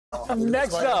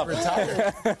Next up,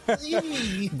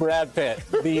 Brad Pitt.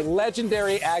 The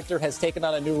legendary actor has taken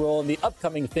on a new role in the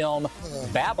upcoming film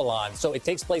Babylon. So it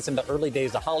takes place in the early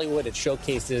days of Hollywood. It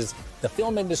showcases the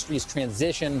film industry's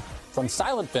transition from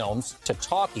silent films to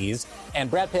talkies.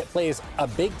 And Brad Pitt plays a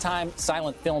big-time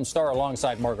silent film star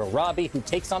alongside Margot Robbie, who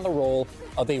takes on the role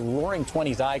of a roaring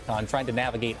 20s icon trying to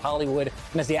navigate Hollywood.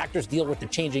 And as the actors deal with the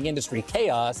changing industry,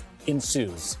 chaos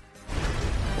ensues.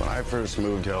 When I first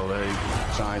moved to LA,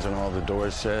 signs on all the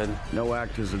doors said, no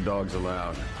actors or dogs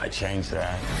allowed. I changed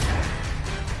that.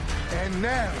 And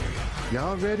now,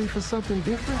 y'all ready for something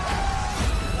different?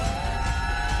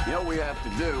 You know what we have to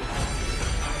do?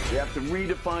 We have to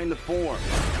redefine the form.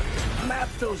 Map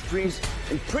those dreams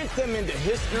and print them into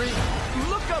history.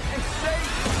 Look up and say,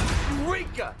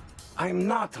 Eureka! I am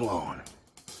not alone.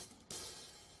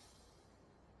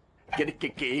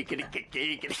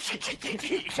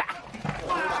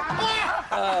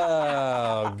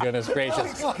 Oh, goodness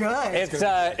gracious.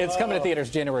 It's coming to theaters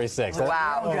January 6th.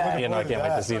 Wow. You know, I can't wait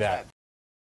to see that.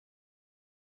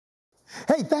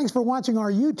 Hey, thanks for watching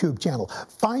our YouTube channel.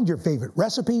 Find your favorite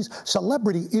recipes,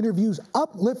 celebrity interviews,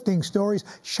 uplifting stories,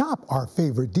 shop our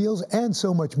favorite deals, and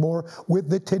so much more with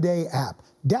the Today app.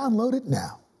 Download it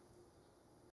now.